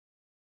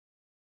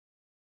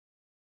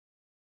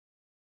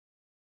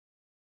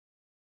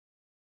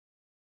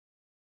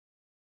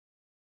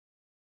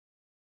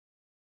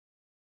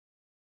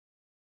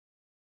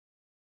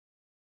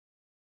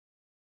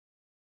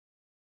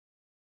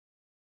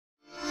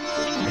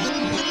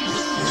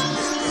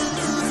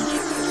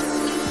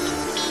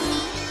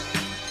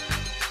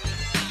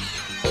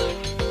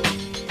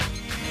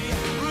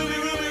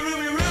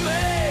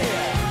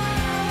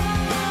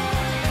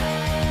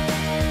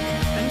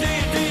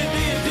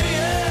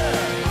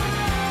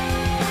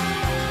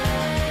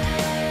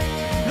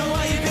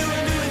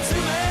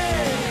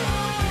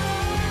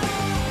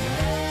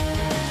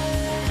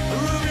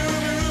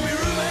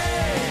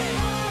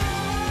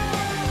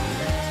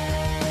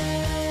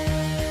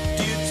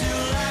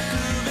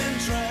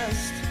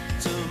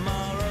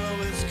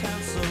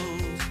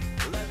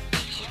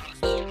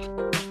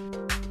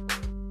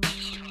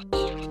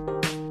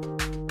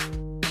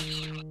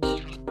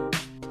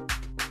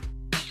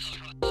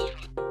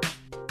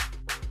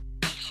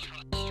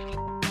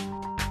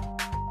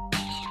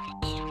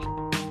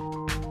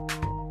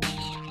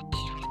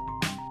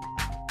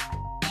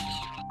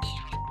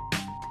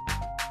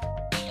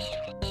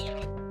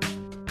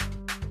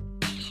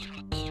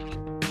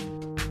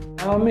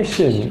Our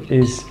mission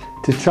is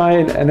to try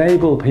and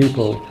enable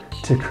people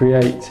to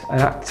create an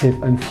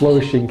active and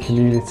flourishing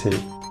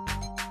community.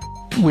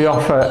 We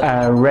offer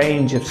a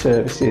range of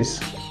services.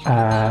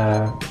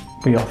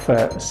 We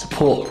offer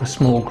support for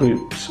small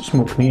groups,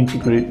 small community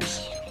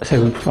groups.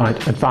 So we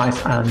provide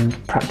advice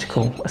and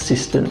practical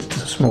assistance to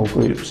small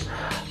groups.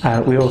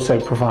 We also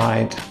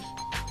provide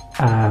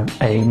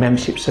a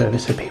membership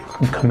service so people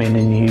can come in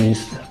and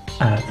use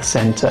the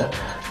centre,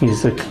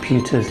 use the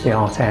computers, the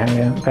art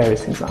area,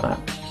 various things like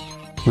that.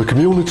 The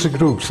community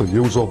groups that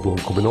use Oblong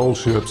come in all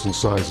shapes and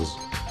sizes.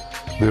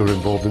 They are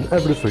involved in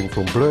everything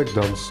from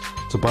breakdance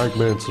to bike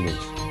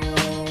maintenance.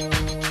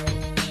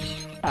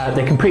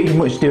 They can pretty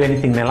much do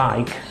anything they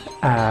like.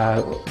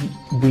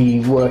 We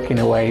work in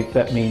a way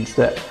that means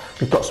that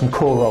we've got some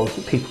core roles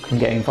that people can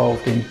get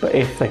involved in, but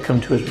if they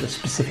come to us with a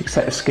specific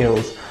set of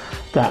skills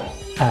that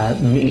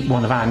meet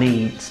one of our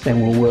needs,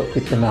 then we'll work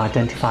with them and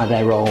identify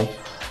their role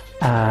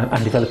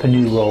and develop a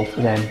new role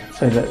for them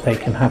so that they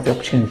can have the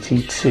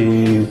opportunity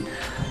to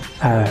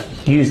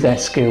use their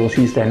skills,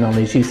 use their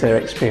knowledge, use their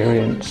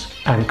experience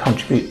and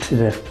contribute to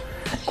the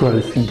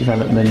growth and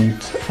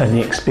development and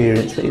the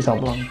experience that is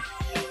Oblong.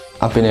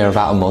 I've been here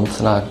about a month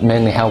and I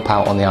mainly help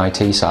out on the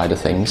IT side of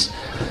things.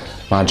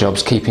 My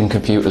job's keeping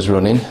computers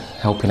running,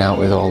 helping out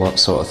with all that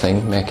sort of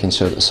thing, making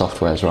sure that the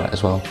software's right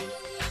as well.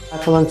 I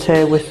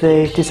volunteer with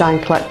the Design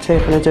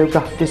Collective and I do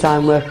graphic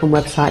design work and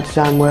website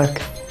design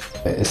work.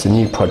 It's a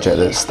new project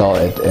that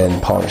started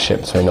in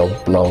partnership between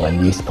Oblong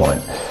and Youth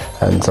Point,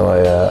 and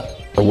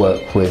I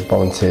work with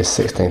volunteers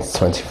 16 to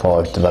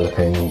 25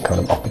 developing kind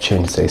of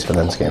opportunities for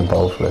them to get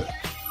involved with.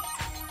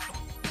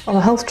 I'm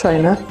a health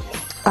trainer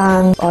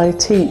and I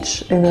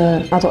teach in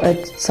an adult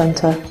ed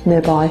centre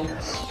nearby,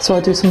 so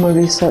I do some of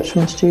my research for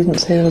my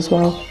students here as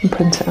well and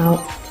print it out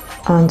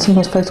and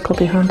sometimes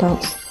photocopy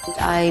handouts.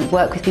 I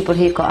work with people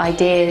who've got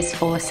ideas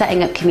for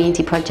setting up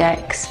community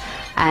projects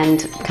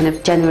and kind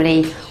of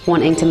generally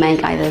wanting to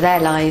make either their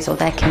lives or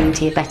their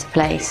community a better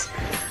place.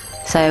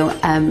 So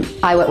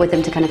I work with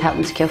them to kind of help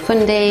them secure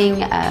funding,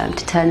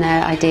 to turn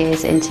their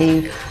ideas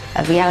into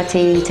a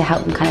reality, to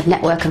help them kind of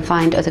network and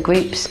find other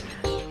groups.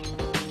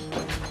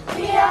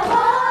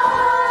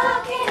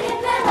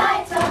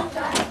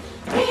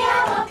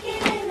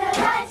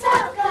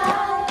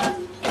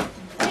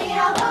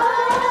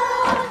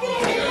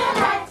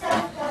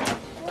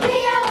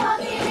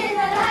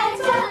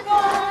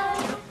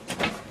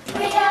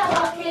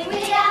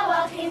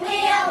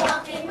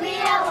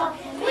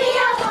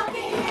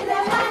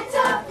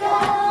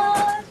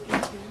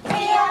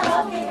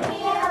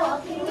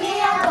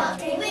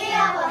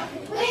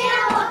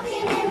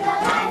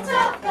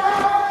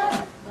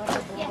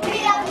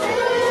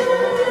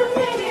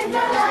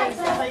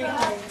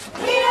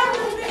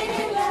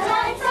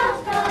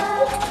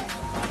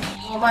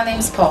 My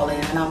name's Pauline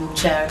and I'm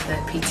chair of the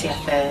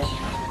PTFA,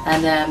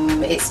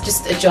 and it's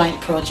just a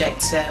joint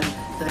project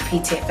for the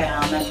PTFA,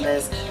 our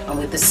members, and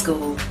with the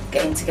school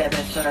getting together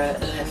for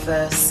their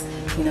first,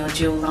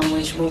 dual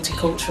language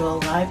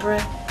multicultural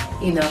library,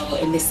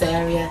 in this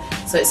area.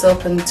 So it's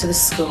open to the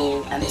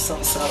school and it's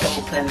also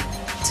open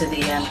to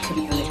the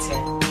community.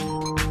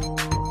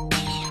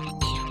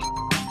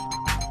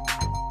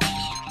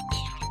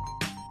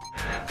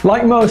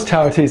 Like most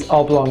charities,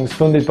 Oblong's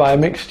funded by a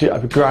mixture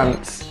of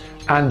grants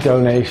and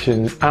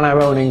donations and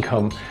our own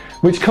income,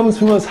 which comes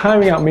from us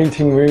hiring out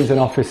meeting rooms and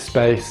office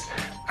space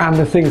and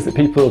the things that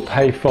people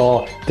pay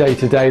for day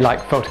to day,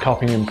 like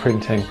photocopying and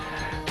printing.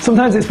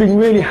 Sometimes it's been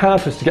really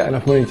hard for us to get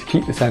enough money to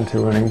keep the centre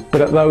running,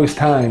 but at those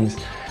times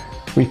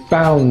we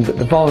found that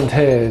the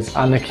volunteers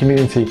and the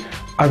community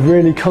have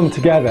really come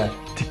together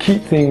to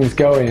keep things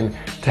going,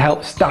 to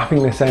help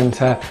staffing the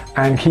centre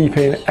and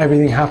keeping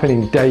everything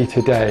happening day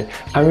to day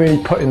and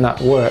really putting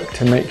that work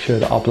to make sure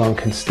that Oblong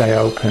can stay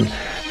open.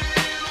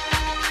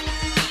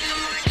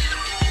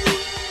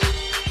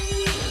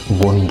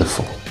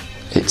 Wonderful.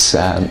 It's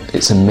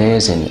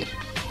amazing.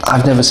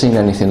 I've never seen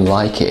anything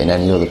like it in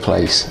any other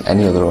place,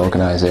 any other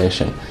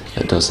organisation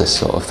that does this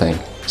sort of thing.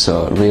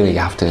 So really you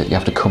have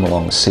to come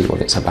along and see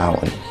what it's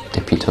about and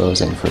dip your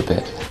toes in for a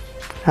bit.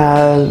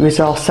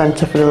 Resource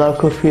centre for the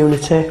local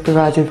community,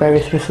 providing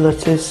various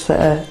facilities that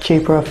are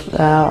cheaper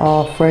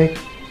or free.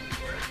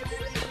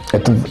 A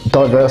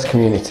diverse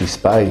community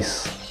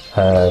space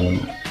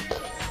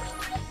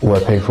where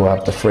people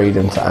have the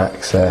freedom to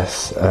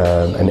access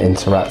and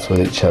interact with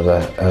each other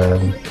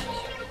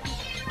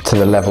to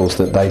the levels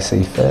that they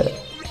see fit.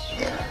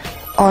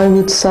 I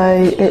would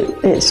say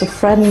it's a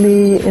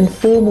friendly,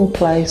 informal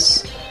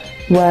place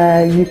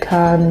where you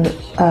can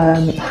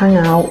hang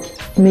out,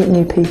 meet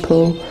new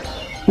people,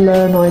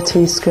 learn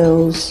IT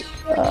skills,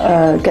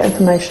 get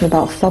information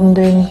about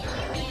funding,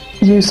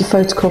 use the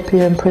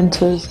photocopier and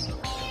printers,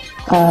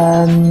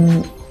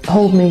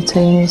 hold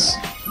meetings,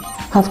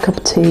 have a cup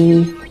of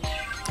tea,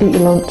 eat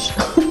your lunch,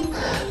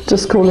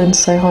 just call in to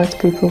say hi to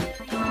people.